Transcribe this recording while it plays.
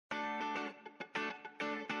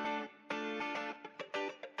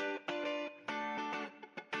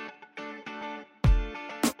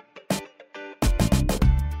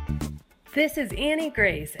This is Annie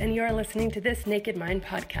Grace, and you're listening to This Naked Mind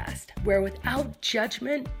podcast, where without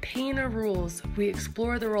judgment, pain, or rules, we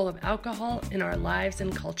explore the role of alcohol in our lives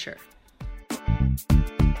and culture.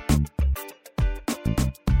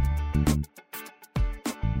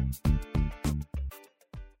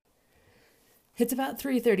 It's about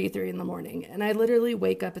 3:33 in the morning, and I literally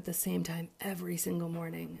wake up at the same time every single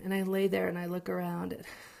morning, and I lay there and I look around, and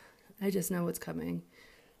I just know what's coming.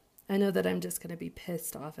 I know that I'm just going to be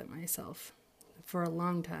pissed off at myself for a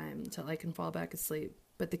long time until I can fall back asleep.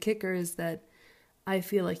 But the kicker is that I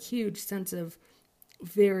feel a huge sense of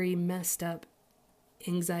very messed up,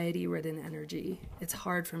 anxiety-ridden energy. It's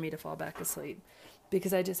hard for me to fall back asleep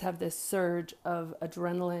because I just have this surge of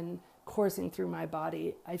adrenaline coursing through my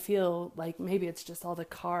body. I feel like maybe it's just all the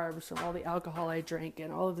carbs from all the alcohol I drank,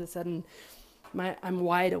 and all of a sudden I'm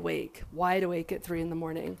wide awake at 3 in the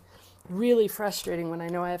morning. Really frustrating when I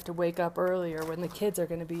know I have to wake up earlier when the kids are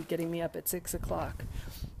going to be getting me up at 6 o'clock.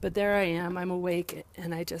 But there I am, I'm awake,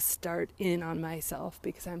 and I just start in on myself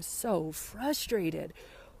because I'm so frustrated.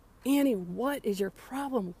 Annie, what is your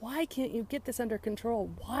problem? Why can't you get this under control?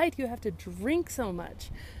 Why do you have to drink so much?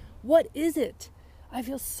 What is it? I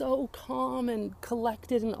feel so calm and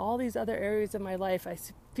collected in all these other areas of my life. I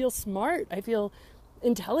feel smart. I feel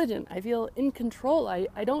intelligent. I feel in control.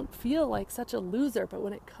 I don't feel like such a loser. But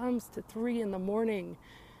when it comes to 3 in the morning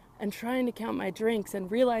and trying to count my drinks and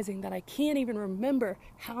realizing that I can't even remember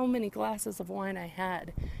how many glasses of wine I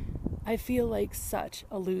had, I feel like such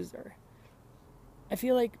a loser. I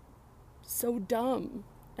feel like so dumb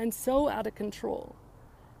and so out of control.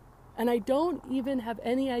 And I don't even have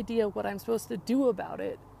any idea what I'm supposed to do about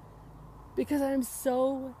it because I'm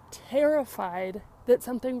so terrified that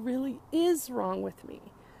something really is wrong with me,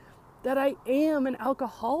 that I am an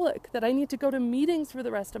alcoholic, that I need to go to meetings for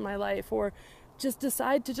the rest of my life or just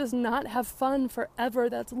decide to just not have fun forever.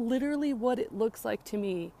 That's literally what it looks like to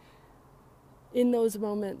me in those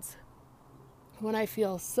moments when I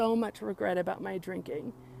feel so much regret about my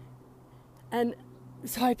drinking. And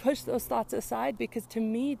so I push those thoughts aside because to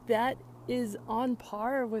me that is on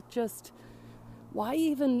par with just why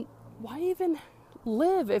even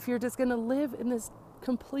live if you're just going to live in this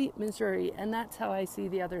complete misery? And that's how I see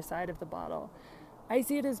the other side of the bottle. I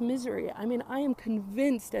see it as misery. I mean, I am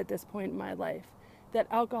convinced at this point in my life that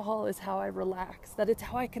alcohol is how I relax, that it's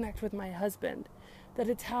how I connect with my husband, that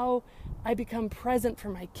it's how I become present for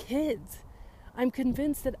my kids. I'm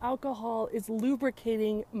convinced that alcohol is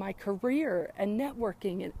lubricating my career and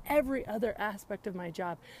networking and every other aspect of my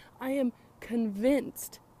job. I am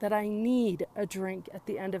convinced that I need a drink at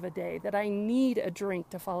the end of a day, that I need a drink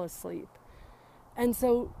to fall asleep. And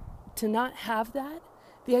so to not have that,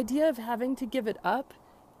 the idea of having to give it up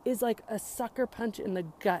is like a sucker punch in the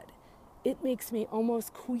gut. It makes me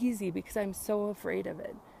almost queasy because I'm so afraid of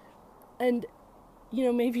it. And,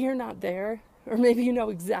 maybe you're not there, or maybe you know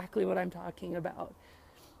exactly what I'm talking about.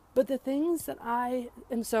 But the things that I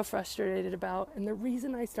am so frustrated about, and the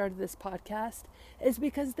reason I started this podcast, is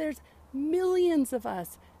because there's millions of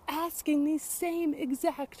us asking these same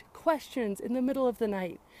exact questions in the middle of the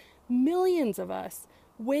night. Millions of us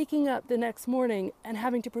waking up the next morning and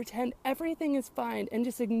having to pretend everything is fine and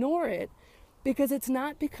just ignore it because it's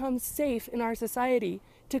not become safe in our society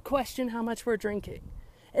to question how much we're drinking.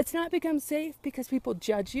 It's not become safe because people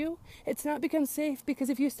judge you. It's not become safe because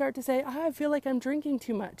if you start to say, I feel like I'm drinking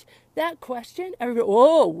too much, that question, everybody,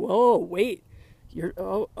 whoa, wait.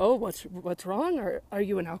 What's wrong? Are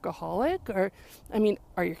you an alcoholic? Or,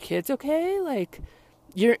 are your kids okay? Like,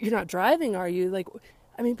 you're not driving, are you? Like,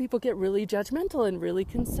 people get really judgmental and really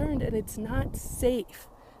concerned, and it's not safe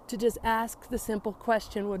to just ask the simple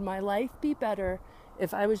question, would my life be better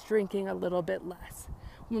if I was drinking a little bit less?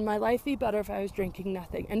 Would my life be better if I was drinking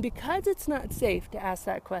nothing? And because it's not safe to ask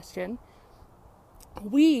that question,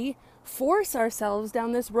 we force ourselves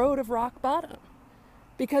down this road of rock bottom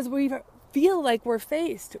because we feel like we're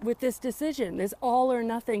faced with this decision, this all or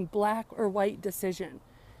nothing, black or white decision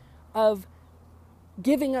of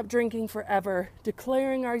giving up drinking forever,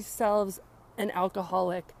 declaring ourselves an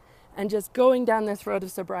alcoholic, and just going down this road of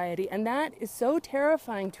sobriety. And that is so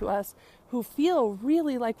terrifying to us who feel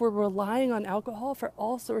really like we're relying on alcohol for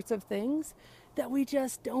all sorts of things that we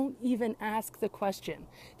just don't even ask the question,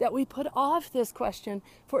 that we put off this question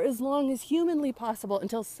for as long as humanly possible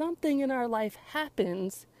until something in our life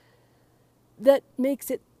happens that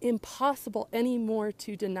makes it impossible anymore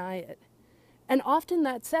to deny it. And often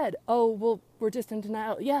that's said, we're just in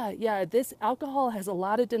denial. Yeah, this alcohol has a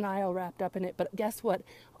lot of denial wrapped up in it. But guess what?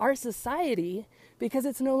 Our society, because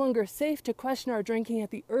it's no longer safe to question our drinking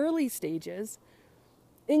at the early stages,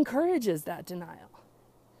 encourages that denial.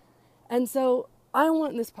 And so I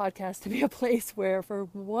want this podcast to be a place where for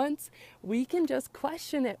once we can just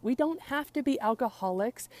question it. We don't have to be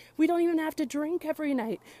alcoholics. We don't even have to drink every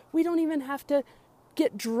night. We don't even have to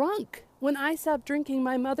get drunk. When I stopped drinking,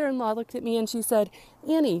 my mother-in-law looked at me and she said,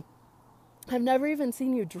 Annie, I've never even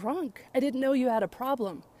seen you drunk. I didn't know you had a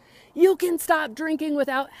problem. You can stop drinking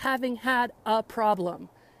without having had a problem.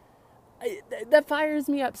 That fires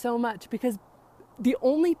me up so much because the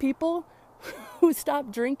only people who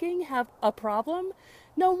stop drinking have a problem.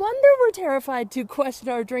 No wonder we're terrified to question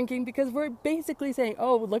our drinking, because we're basically saying,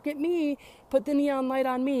 oh, look at me, put the neon light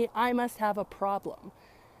on me, I must have a problem.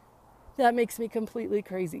 That makes me completely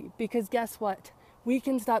crazy, because guess what? We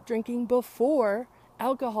can stop drinking before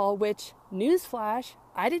alcohol, which, newsflash,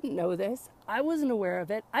 I didn't know this. I wasn't aware of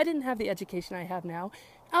it. I didn't have the education I have now.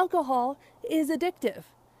 Alcohol is addictive.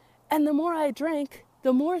 And the more I drank,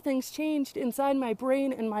 the more things changed inside my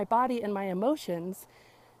brain and my body and my emotions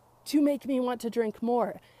to make me want to drink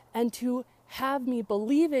more and to have me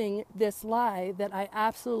believing this lie that I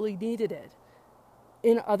absolutely needed it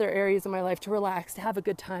in other areas of my life, to relax, to have a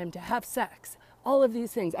good time, to have sex, all of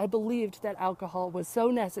these things. I believed that alcohol was so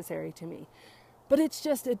necessary to me, but it's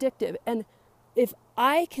just addictive. And if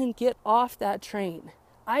I can get off that train,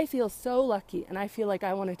 I feel so lucky, and I feel like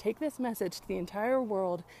I want to take this message to the entire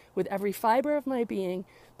world with every fiber of my being,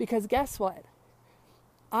 because guess what?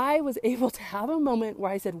 I was able to have a moment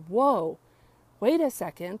where I said, whoa, wait a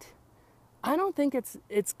second. I don't think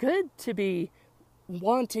it's good to be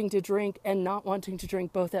wanting to drink and not wanting to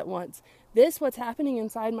drink both at once. What's happening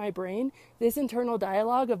inside my brain, this internal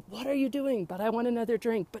dialogue of, what are you doing? But I want another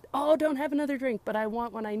drink. But, oh, don't have another drink. But I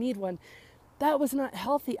want one, I need one. That was not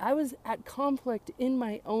healthy. I was at conflict in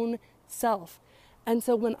my own self. And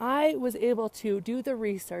so when I was able to do the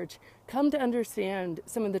research, come to understand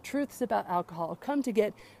some of the truths about alcohol, come to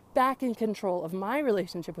get back in control of my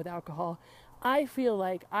relationship with alcohol, I feel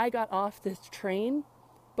like I got off this train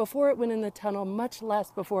before it went in the tunnel, much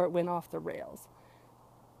less before it went off the rails.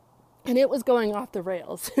 And it was going off the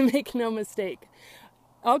rails, make no mistake.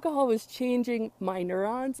 Alcohol was changing my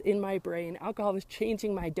neurons in my brain. Alcohol was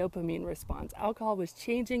changing my dopamine response. Alcohol was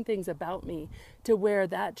changing things about me to where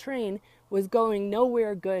that train was going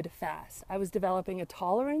nowhere good fast. I was developing a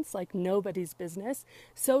tolerance like nobody's business.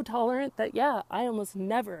 So tolerant that, I almost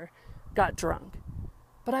never got drunk.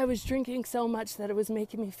 But I was drinking so much that it was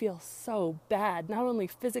making me feel so bad, not only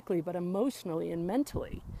physically, but emotionally and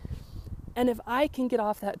mentally. And if I can get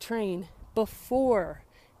off that train before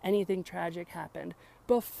anything tragic happened,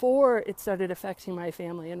 before it started affecting my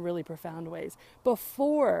family in really profound ways,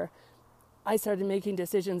 before I started making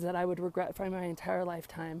decisions that I would regret for my entire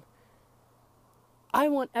lifetime, I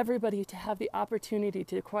want everybody to have the opportunity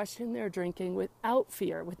to question their drinking without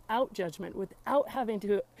fear, without judgment, without having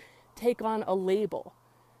to take on a label.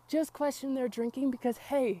 Just question their drinking because,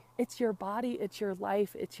 hey, it's your body, it's your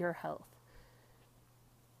life, it's your health.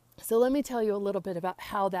 So let me tell you a little bit about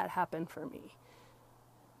how that happened for me.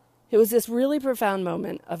 It was this really profound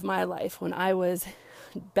moment of my life when I was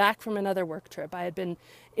back from another work trip. I had been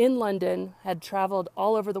in London, had traveled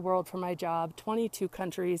all over the world for my job, 22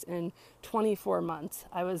 countries in 24 months.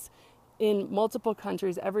 I was in multiple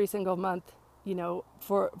countries every single month,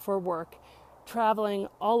 for work, traveling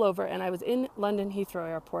all over. And I was in London Heathrow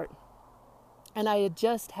Airport, and I had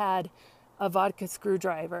just had a vodka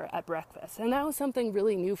screwdriver at breakfast. And that was something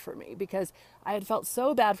really new for me because I had felt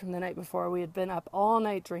so bad from the night before. We had been up all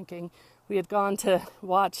night drinking. We had gone to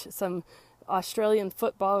watch some Australian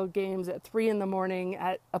football games at 3 a.m.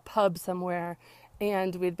 at a pub somewhere.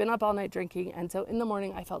 And we had been up all night drinking. And so in the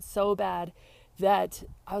morning, I felt so bad that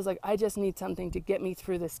I was like, I just need something to get me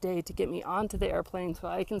through this day, to get me onto the airplane so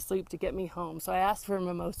I can sleep, to get me home. So I asked for a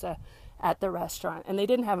mimosa at the restaurant, and they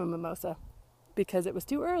didn't have a mimosa because it was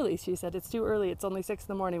too early. She said, it's too early. It's only 6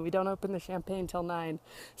 a.m. We don't open the champagne till 9.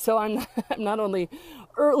 So I'm not only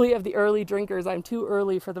early of the early drinkers, I'm too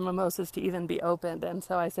early for the mimosas to even be opened. And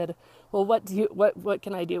so I said, well, what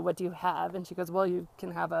can I do? What do you have? And she goes, well, you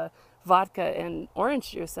can have a vodka and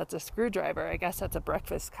orange juice. That's a screwdriver. I guess that's a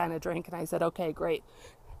breakfast kind of drink. And I said, okay, great.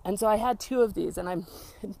 And so I had 2 of these, and I'm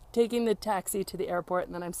taking the taxi to the airport,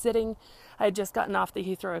 and then I had just gotten off the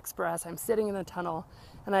Heathrow Express. I'm sitting in the tunnel,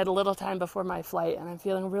 and I had a little time before my flight, and I'm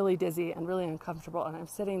feeling really dizzy and really uncomfortable, and I'm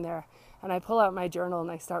sitting there, and I pull out my journal, and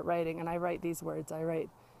I start writing, and I write these words. I write,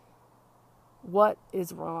 what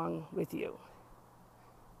is wrong with you?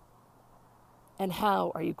 And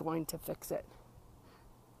how are you going to fix it?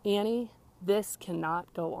 Annie, this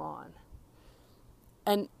cannot go on.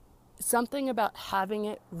 And something about having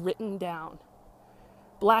it written down,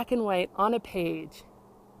 black and white on a page,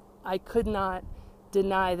 I could not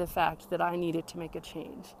deny the fact that I needed to make a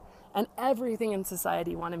change. And everything in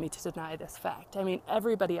society wanted me to deny this fact. I mean,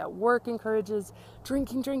 everybody at work encourages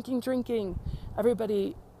drinking.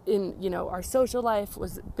 Everybody in, our social life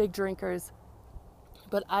was big drinkers.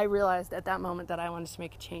 But I realized at that moment that I wanted to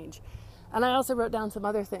make a change. And I also wrote down some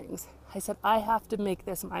other things. I said, I have to make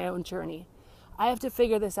this my own journey. I have to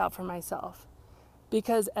figure this out for myself.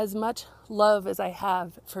 Because as much love as I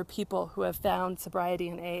have for people who have found sobriety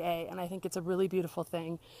in AA, and I think it's a really beautiful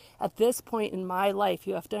thing, at this point in my life,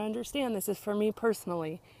 you have to understand this is for me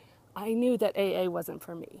personally, I knew that AA wasn't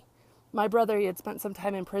for me. My brother, he had spent some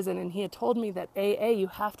time in prison, and he had told me that AA, you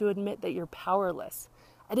have to admit that you're powerless.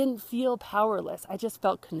 I didn't feel powerless. I just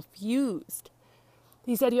felt confused.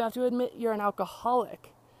 He said you have to admit you're an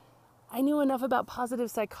alcoholic. I knew enough about positive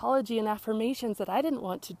psychology and affirmations that I didn't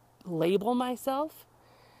want to label myself,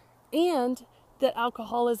 and that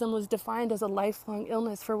alcoholism was defined as a lifelong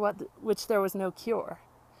illness for which there was no cure.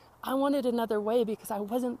 I wanted another way because I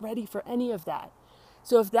wasn't ready for any of that.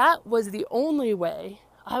 So if that was the only way,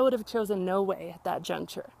 I would have chosen no way at that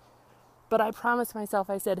juncture. But I promised myself,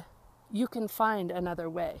 I said, you can find another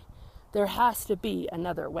way. There has to be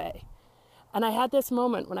another way. And I had this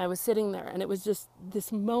moment when I was sitting there, and it was just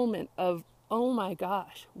this moment of, oh my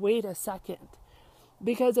gosh, wait a second.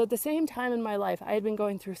 Because at the same time in my life, I had been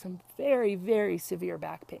going through some very, very severe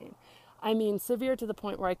back pain. I mean, severe to the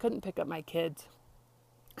point where I couldn't pick up my kids.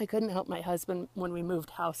 I couldn't help my husband when we moved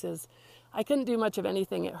houses. I couldn't do much of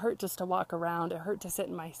anything. It hurt just to walk around. It hurt to sit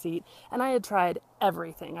in my seat. And I had tried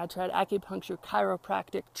everything. I tried acupuncture,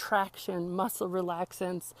 chiropractic, traction, muscle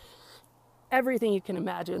relaxants, everything you can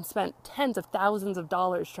imagine. Spent tens of thousands of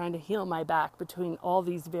dollars trying to heal my back between all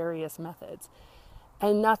these various methods.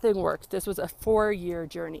 And nothing worked. This was a 4-year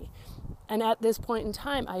journey. And at this point in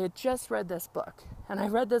time, I had just read this book. And I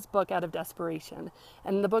read this book out of desperation.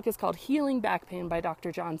 And the book is called Healing Back Pain by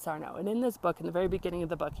Dr. John Sarno. And in this book, in the very beginning of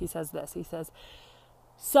the book, he says this. He says,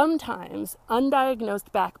 sometimes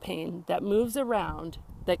undiagnosed back pain that moves around,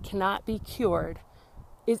 that cannot be cured,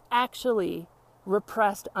 is actually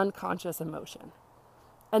repressed unconscious emotion.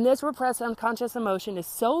 And this repressed unconscious emotion is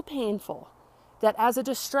so painful that as a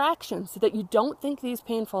distraction, so that you don't think these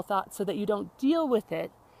painful thoughts, so that you don't deal with it,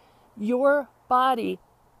 your body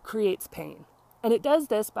creates pain. And it does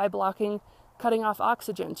this by cutting off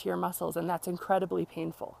oxygen to your muscles, and that's incredibly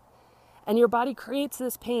painful. And your body creates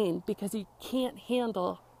this pain because you can't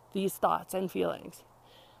handle these thoughts and feelings.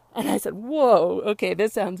 And I said, whoa, okay,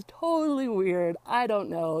 this sounds totally weird. I don't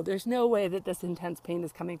know. There's no way that this intense pain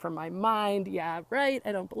is coming from my mind. Yeah, right,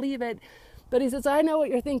 I don't believe it. But he says, I know what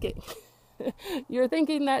you're thinking. You're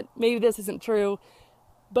thinking that maybe this isn't true,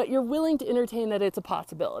 but you're willing to entertain that it's a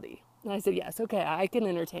possibility. And I said, yes, okay, I can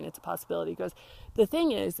entertain it's a possibility. He goes, the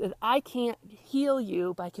thing is that I can't heal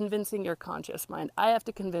you by convincing your conscious mind. I have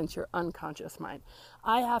to convince your unconscious mind.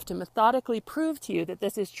 I have to methodically prove to you that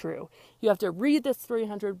this is true. You have to read this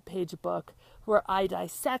 300-page book where I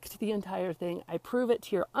dissect the entire thing. I prove it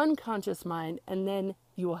to your unconscious mind, and then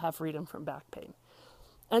you will have freedom from back pain.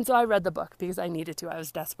 And so I read the book because I needed to. I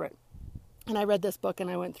was desperate. And I read this book and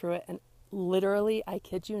I went through it, and literally, I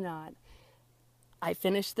kid you not, I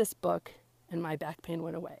finished this book and my back pain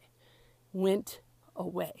went away.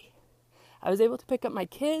 I was able to pick up my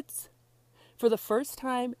kids for the first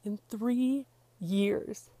time in 3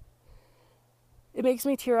 years. It makes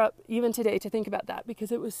me tear up even today to think about that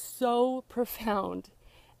because it was so profound,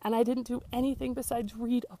 and I didn't do anything besides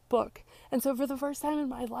read a book. And so for the first time in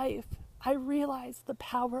my life, I realized the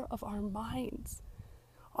power of our minds.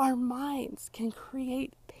 Our minds can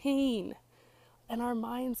create pain, and our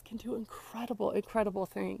minds can do incredible, incredible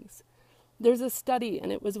things. There's a study,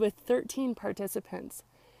 and it was with 13 participants,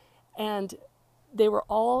 and they were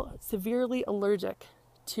all severely allergic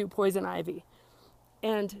to poison ivy.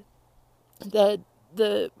 And they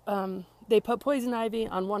put poison ivy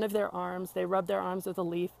on one of their arms. They rubbed their arms with a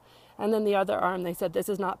leaf, and then the other arm, they said, this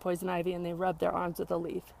is not poison ivy, and they rubbed their arms with a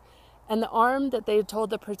leaf. And the arm that they told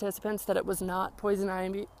the participants that it was not poison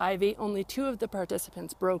ivy, only 2 of the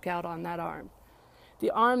participants broke out on that arm.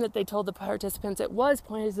 The arm that they told the participants it was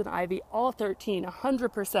poison ivy, all 13,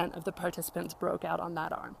 100% of the participants broke out on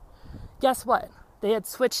that arm. Guess what? They had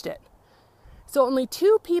switched it. So only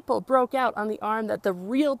 2 people broke out on the arm that the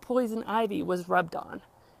real poison ivy was rubbed on.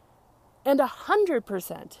 And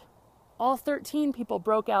 100%, all 13 people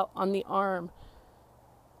broke out on the arm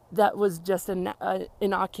that was just an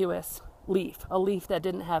innocuous leaf, a leaf that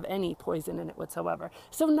didn't have any poison in it whatsoever.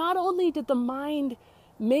 So not only did the mind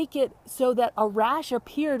make it so that a rash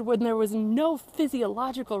appeared when there was no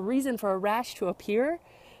physiological reason for a rash to appear,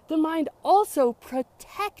 the mind also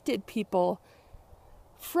protected people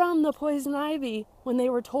from the poison ivy when they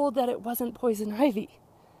were told that it wasn't poison ivy.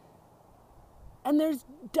 And there's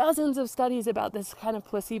dozens of studies about this kind of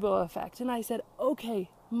placebo effect. And I said, okay,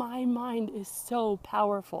 my mind is so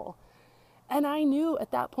powerful. And I knew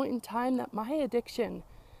at that point in time that my addiction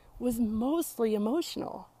was mostly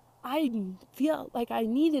emotional. I felt like I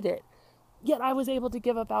needed it. Yet I was able to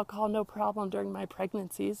give up alcohol no problem during my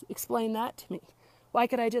pregnancies. Explain that to me. Why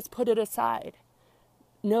could I just put it aside?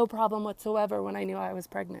 No problem whatsoever when I knew I was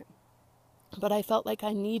pregnant. But I felt like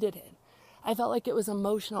I needed it. I felt like it was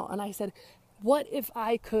emotional. And I said, what if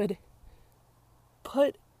I could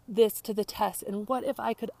put this to the test? And what if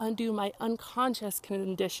I could undo my unconscious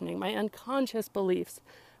conditioning, my unconscious beliefs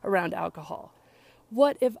around alcohol?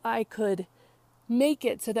 What if I could make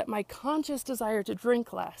it so that my conscious desire to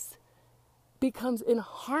drink less becomes in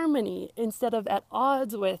harmony instead of at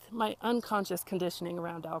odds with my unconscious conditioning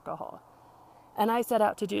around alcohol? And I set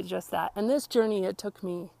out to do just that. And this journey, it took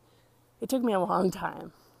me a long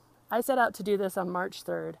time. I set out to do this on March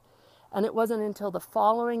 3rd, and it wasn't until the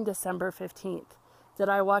following December 15th that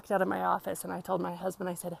I walked out of my office and I told my husband,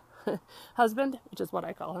 I said, husband, which is what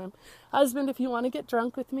I call him, husband, if you want to get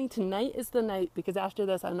drunk with me, tonight is the night, because after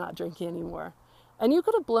this, I'm not drinking anymore. And you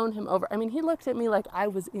could have blown him over. I mean, he looked at me like I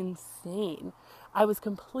was insane. I was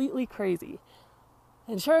completely crazy.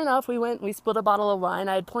 And sure enough, we split a bottle of wine.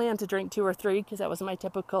 I had planned to drink 2 or 3 because that was my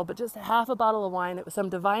typical, but just half a bottle of wine. It was some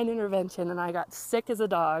divine intervention, and I got sick as a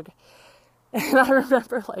dog. And I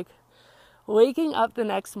remember waking up the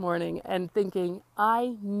next morning and thinking,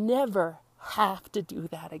 I never have to do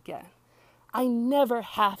that again. I never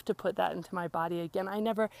have to put that into my body again. I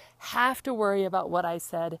never have to worry about what I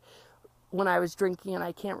said when I was drinking and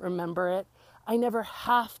I can't remember it. I never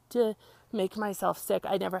have to make myself sick.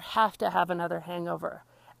 I never have to have another hangover.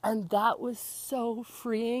 And that was so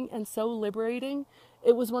freeing and so liberating.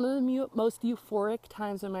 It was one of the most euphoric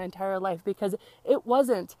times in my entire life, because it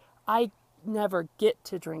wasn't, I never get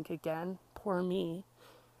to drink again. Poor me.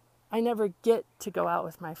 I never get to go out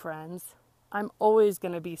with my friends. I'm always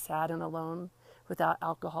going to be sad and alone without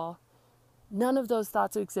alcohol. None of those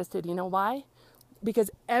thoughts existed. You know why? Because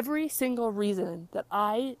every single reason that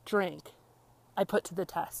I drank, I put to the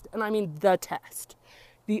test. And I mean the test,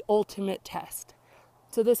 the ultimate test.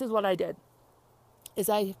 So this is what I did, is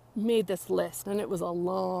I made this list, and it was a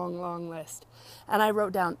long, long list. And I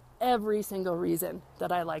wrote down every single reason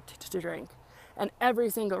that I liked to drink, and every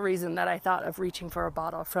single reason that I thought of reaching for a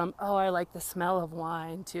bottle, from, oh, I like the smell of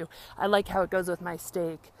wine, to I like how it goes with my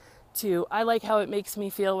steak, to I like how it makes me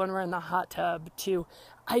feel when we're in the hot tub, to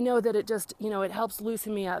I know that it just, it helps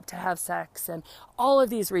loosen me up to have sex, and all of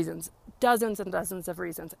these reasons, dozens and dozens of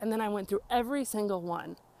reasons. And then I went through every single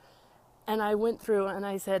one, and I went through and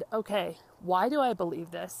I said, okay, why do I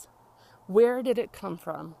believe this? Where did it come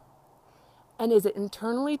from? And is it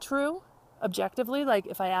internally true? Objectively, like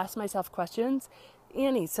if I ask myself questions,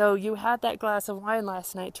 Annie, so you had that glass of wine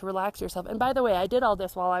last night to relax yourself. And by the way, I did all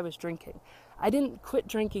this while I was drinking. I didn't quit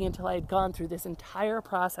drinking until I had gone through this entire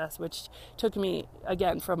process, which took me,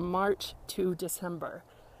 again, from March to December,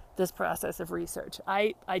 this process of research.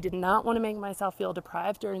 I did not want to make myself feel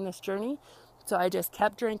deprived during this journey, so I just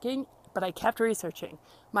kept drinking, but I kept researching.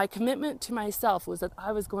 My commitment to myself was that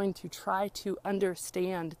I was going to try to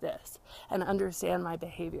understand this and understand my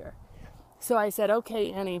behavior. So I said,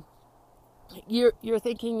 okay, Annie, you're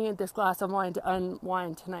thinking you need this glass of wine to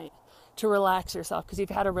unwind tonight, to relax yourself, because you've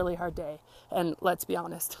had a really hard day. And let's be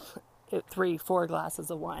honest, 3-4 glasses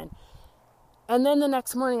of wine. And then the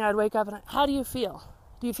next morning I'd wake up and how do you feel?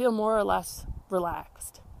 Do you feel more or less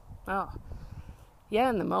relaxed? Oh, yeah,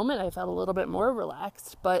 in the moment I felt a little bit more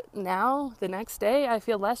relaxed, but now the next day I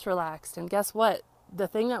feel less relaxed. And guess what? The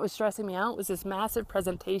thing that was stressing me out was this massive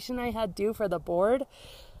presentation I had due for the board.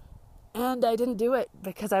 And I didn't do it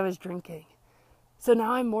because I was drinking. So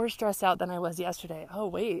now I'm more stressed out than I was yesterday. Oh,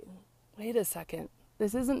 wait a second.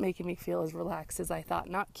 This isn't making me feel as relaxed as I thought.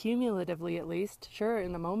 Not cumulatively, at least. Sure,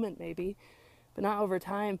 in the moment maybe, but not over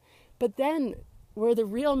time. But then where the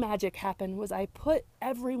real magic happened was I put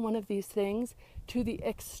every one of these things to the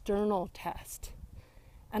external test.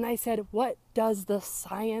 And I said, what does the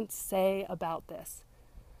science say about this?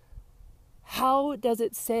 How does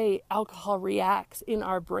it say alcohol reacts in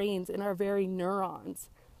our brains, in our very neurons?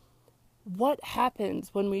 What happens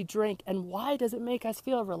when we drink, and why does it make us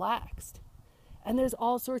feel relaxed? And there's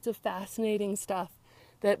all sorts of fascinating stuff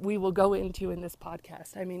that we will go into in this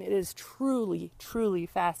podcast. I mean, it is truly, truly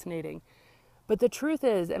fascinating. But the truth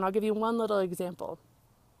is, and I'll give you one little example.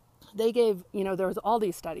 They gave, there was all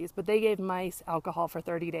these studies, but they gave mice alcohol for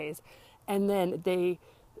 30 days. And then they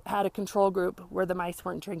had a control group where the mice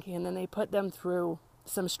weren't drinking, and then they put them through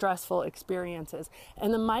some stressful experiences.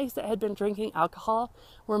 And the mice that had been drinking alcohol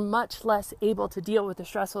were much less able to deal with the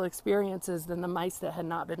stressful experiences than the mice that had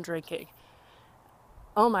not been drinking.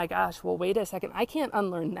 Oh my gosh, well, wait a second. I can't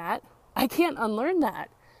unlearn that. I can't unlearn that.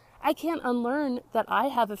 I can't unlearn that I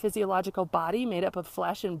have a physiological body made up of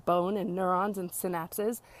flesh and bone and neurons and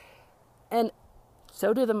synapses. And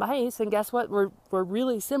so do the mice. And guess what? We're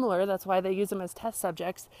really similar. That's why they use them as test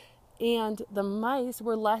subjects. And the mice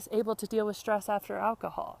were less able to deal with stress after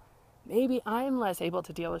alcohol. Maybe I'm less able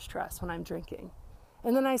to deal with stress when I'm drinking.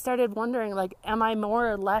 And then I started wondering, like, am I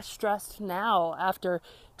more or less stressed now after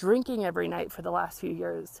drinking every night for the last few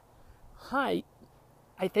years? I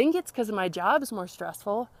think it's because my job is more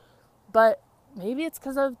stressful, but maybe it's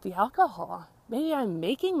because of the alcohol. Maybe I'm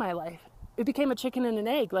making my life. It became a chicken and an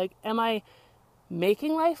egg. Like, am I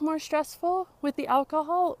making life more stressful with the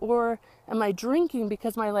alcohol, or am I drinking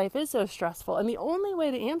because my life is so stressful? And the only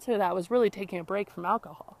way to answer that was really taking a break from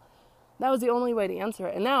alcohol. That was the only way to answer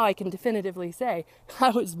it. And now I can definitively say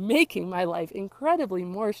I was making my life incredibly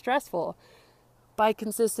more stressful by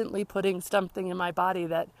consistently putting something in my body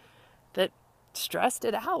that stressed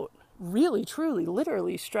it out. Really, truly,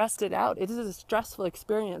 literally stressed it out. It is a stressful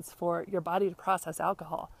experience for your body to process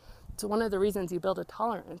alcohol. It's one of the reasons you build a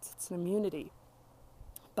tolerance. It's an immunity.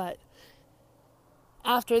 But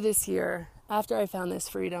after this year, after I found this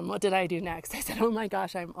freedom, what did I do next? I said, oh my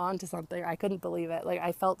gosh, I'm on to something. I couldn't believe it. Like,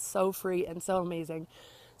 I felt so free and so amazing.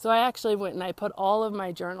 So I actually went and I put all of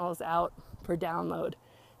my journals out for download.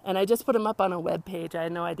 And I just put them up on a web page. I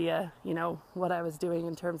had no idea, what I was doing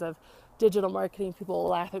in terms of digital marketing. People will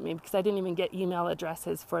laugh at me because I didn't even get email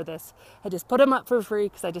addresses for this. I just put them up for free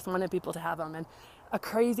because I just wanted people to have them. And a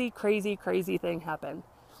crazy, crazy, crazy thing happened.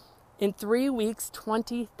 In 3 weeks,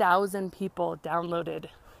 20,000 people downloaded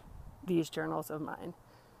these journals of mine.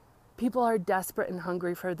 People are desperate and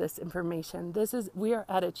hungry for this information. We are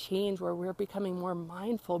at a change where we're becoming more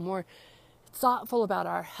mindful, more thoughtful about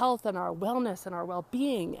our health and our wellness and our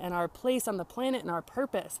well-being and our place on the planet and our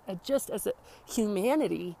purpose, and just as a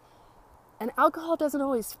humanity. And alcohol doesn't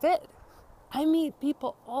always fit. I meet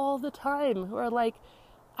people all the time who are like,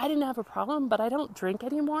 I didn't have a problem, but I don't drink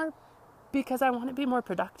anymore because I want to be more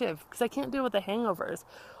productive, because I can't deal with the hangovers.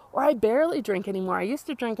 Or I barely drink anymore. I used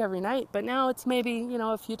to drink every night, but now it's maybe,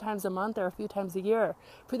 a few times a month or a few times a year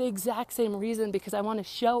for the exact same reason, because I want to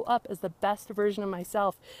show up as the best version of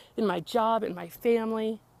myself in my job, in my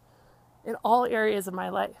family, in all areas of my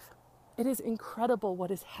life. It is incredible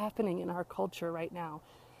what is happening in our culture right now.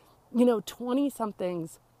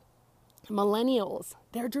 20-somethings, millennials,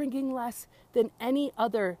 they're drinking less than any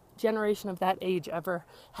other generation of that age ever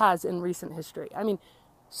has in recent history. I mean,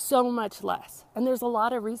 so much less. And there's a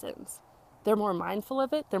lot of reasons. They're more mindful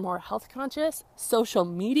of it. They're more health conscious. Social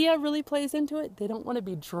media really plays into it. They don't want to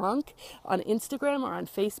be drunk on Instagram or on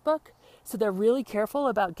Facebook. So they're really careful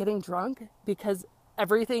about getting drunk because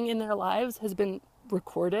everything in their lives has been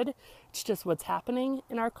recorded. It's just what's happening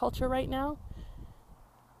in our culture right now.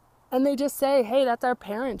 And they just say, hey, that's our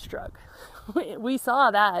parents' drug. We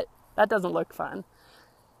saw that. That doesn't look fun.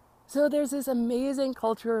 So there's this amazing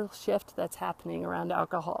cultural shift that's happening around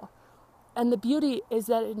alcohol. And the beauty is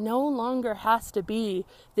that it no longer has to be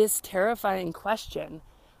this terrifying question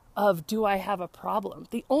of, do I have a problem?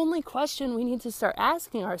 The only question we need to start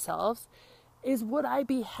asking ourselves is, would I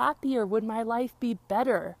be happier? Would my life be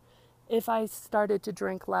better if I started to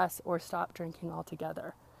drink less or stop drinking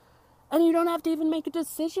altogether? And you don't have to even make a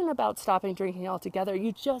decision about stopping drinking altogether.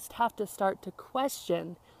 You just have to start to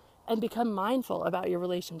question and become mindful about your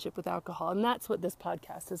relationship with alcohol. And that's what this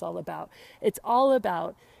podcast is all about. It's all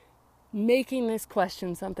about making this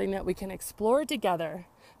question something that we can explore together,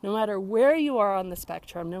 no matter where you are on the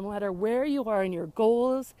spectrum, no matter where you are in your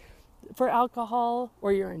goals for alcohol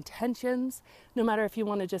or your intentions, no matter if you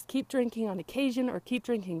want to just keep drinking on occasion or keep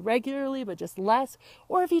drinking regularly but just less,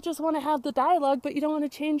 or if you just want to have the dialogue but you don't want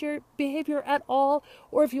to change your behavior at all,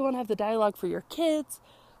 or if you want to have the dialogue for your kids,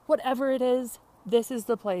 whatever it is, this is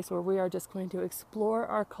the place where we are just going to explore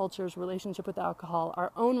our culture's relationship with alcohol,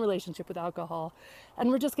 our own relationship with alcohol, and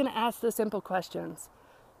we're just going to ask the simple questions.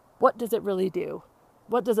 What does it really do?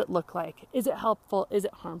 What does it look like? Is it helpful? Is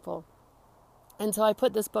it harmful? And so I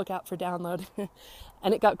put this book out for download,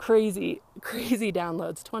 and it got crazy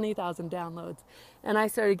downloads, 20,000 downloads. And I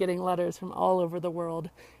started getting letters from all over the world.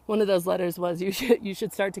 One of those letters was, you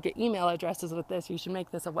should start to get email addresses with this. You should make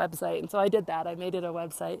this a website. And so I did that. I made it a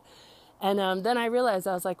website. And then I realized,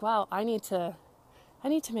 I was like, wow, I need to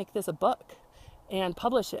make this a book and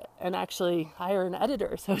publish it and actually hire an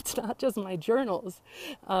editor. So it's not just my journals.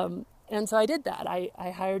 And so I did that. I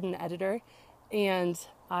hired an editor and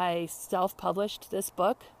I self-published this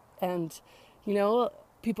book. And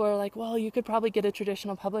People are like, well, you could probably get a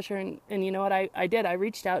traditional publisher. And you know what I did? I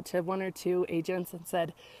reached out to one or two agents and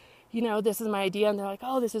said, this is my idea. And they're like,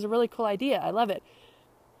 oh, this is a really cool idea. I love it.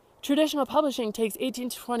 Traditional publishing takes 18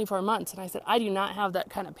 to 24 months. And I said, I do not have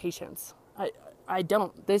that kind of patience. I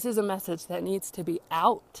don't. This is a message that needs to be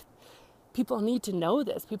out. People need to know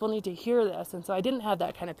this. People need to hear this. And so I didn't have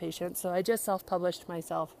that kind of patience. So I just self-published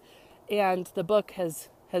myself. And the book has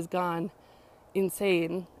gone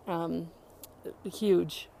insane.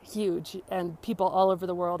 Huge. And people all over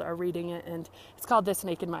the world are reading it. And it's called This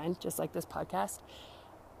Naked Mind, just like this podcast.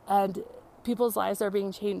 And people's lives are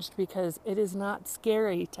being changed because it is not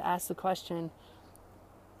scary to ask the question,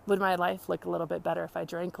 would my life look a little bit better if I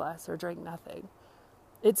drank less or drank nothing?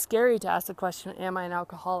 It's scary to ask the question, am I an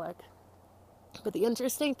alcoholic? But the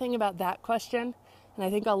interesting thing about that question, and I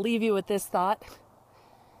think I'll leave you with this thought,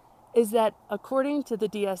 is that according to the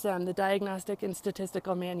DSM, the Diagnostic and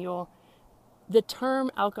Statistical Manual, the term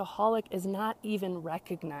alcoholic is not even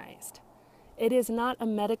recognized. It is not a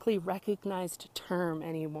medically recognized term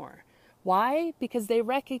anymore. Why? Because they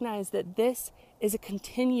recognize that this is a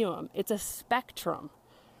continuum. It's a spectrum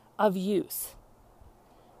of use.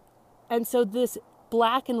 And so this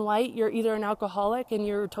black and white, you're either an alcoholic and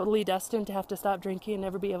you're totally destined to have to stop drinking and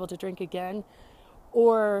never be able to drink again,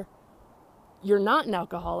 or you're not an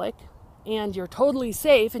alcoholic and you're totally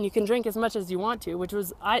safe and you can drink as much as you want to,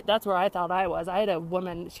 that's where I thought I was. I had a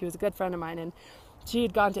woman, she was a good friend of mine, and she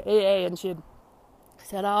had gone to AA and she had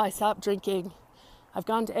said, I stopped drinking. I've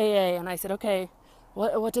gone to AA. And I said, okay,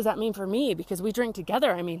 what does that mean for me? Because we drink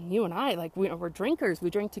together. I mean, you and I, like, we're drinkers. We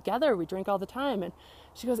drink together. We drink all the time. And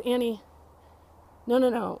she goes, Annie,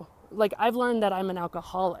 no. Like, I've learned that I'm an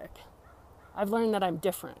alcoholic. I've learned that I'm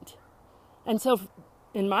different. And so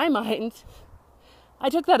in my mind, I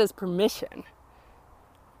took that as permission.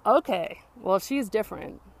 Okay, well, if she's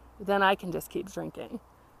different, then I can just keep drinking.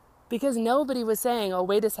 Because nobody was saying, oh,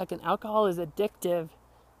 wait a second, alcohol is addictive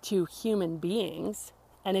to human beings.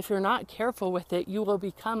 And if you're not careful with it, you will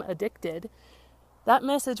become addicted. That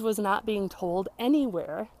message was not being told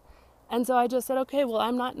anywhere. And so I just said, okay, well,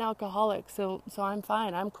 I'm not an alcoholic, so I'm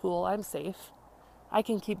fine. I'm cool. I'm safe. I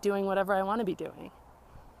can keep doing whatever I want to be doing.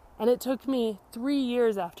 And it took me 3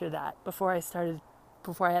 years after that before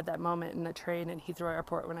I had that moment in the train in Heathrow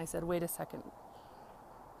Airport when I said, wait a second,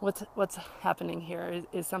 what's happening here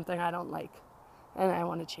is something I don't like, and I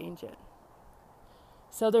want to change it.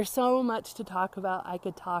 So there's so much to talk about. I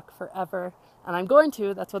could talk forever, and I'm going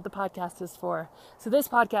to. That's what the podcast is for. So this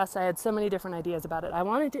podcast, I had so many different ideas about it. I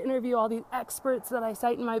wanted to interview all these experts that I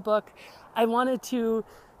cite in my book. I wanted to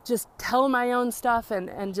just tell my own stuff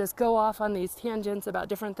and just go off on these tangents about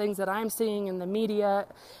different things that I'm seeing in the media.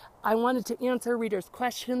 I wanted to answer readers'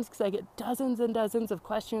 questions because I get dozens and dozens of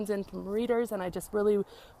questions in from readers, and I just really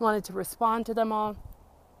wanted to respond to them all.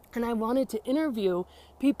 And I wanted to interview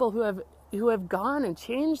people who have gone and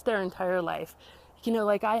changed their entire life,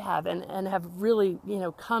 like I have, and have really,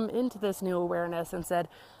 come into this new awareness and said,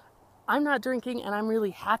 I'm not drinking and I'm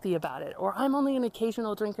really happy about it. Or I'm only an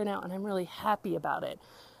occasional drinker now and I'm really happy about it.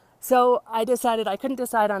 So I decided I couldn't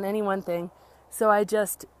decide on any one thing. So I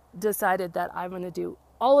just decided that I'm going to do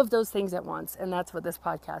all of those things at once. And that's what this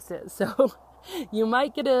podcast is. So you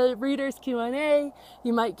might get a reader's Q&A.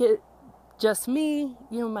 You might get just me.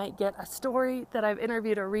 You might get a story that I've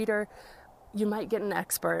interviewed a reader. You might get an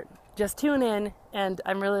expert. Just tune in, and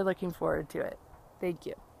I'm really looking forward to it. Thank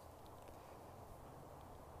you.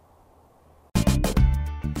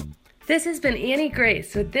 This has been Annie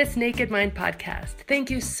Grace with This Naked Mind podcast. Thank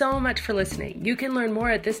you so much for listening. You can learn more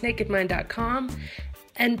at thisnakedmind.com.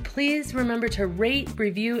 And please remember to rate,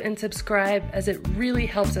 review, and subscribe, as it really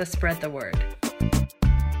helps us spread the word.